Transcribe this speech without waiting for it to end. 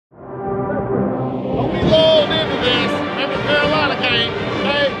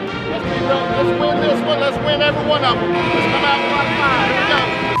and every one of them. Let's come out with 5. Here we go.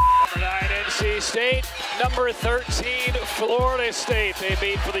 Number 9, NC State. Number 13, Florida State. They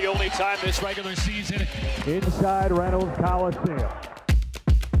meet for the only time this regular season inside Reynolds Coliseum.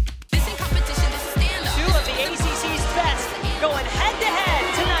 This in competition, this is stand-up. Two of the ACC's best going head-to-head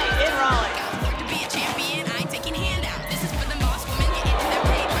tonight in Raleigh. To be a champion, I ain't taking handout. This is for the boss women getting to their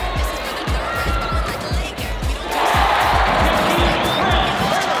paper. This is for the thoroughbreds balling like a Laker. We don't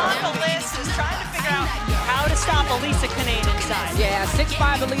On the list is trying to figure out how to stop Elisa Canane inside. Yeah,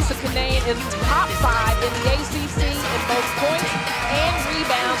 6'5" Elisa Canane is top 5 in the ACC in both points and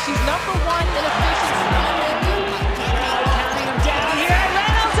rebounds. She's number 1 in efficiency. Counting them down here.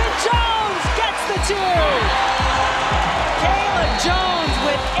 Reynolds and Jones gets the 2. Kayla Jones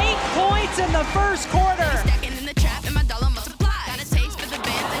with 8 points in the first quarter. stacking in the trap and my dollar multiply. Got a taste for the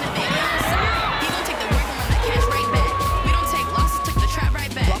bands and a baby on the side. He gon' take the work and run that cash right back. We don't take losses, took the trap right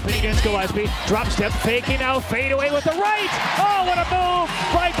back. Bumping against Gillespie. Drop step, faking now, fade away with the right. Oh, what a move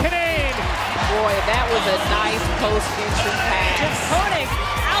by Canane. Boy, that was a nice post-entry pass. Just Koenig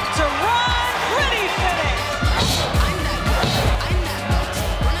out to run. Pretty finish. I'm that boss.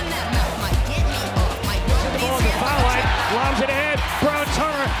 Running that mouth might get me off. Might roll The these ball on the hands foul line, lobs it ahead. Brown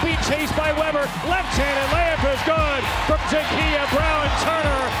Turner being chased by Weber. Left-handed layup is good from Jakia Brown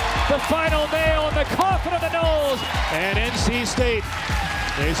Turner. The final nail in the coffin of the Noles. And NC State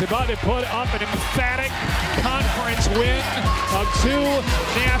is about to put up an emphatic conference win of 2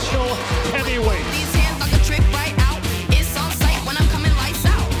 national heavyweights. These hands like a trick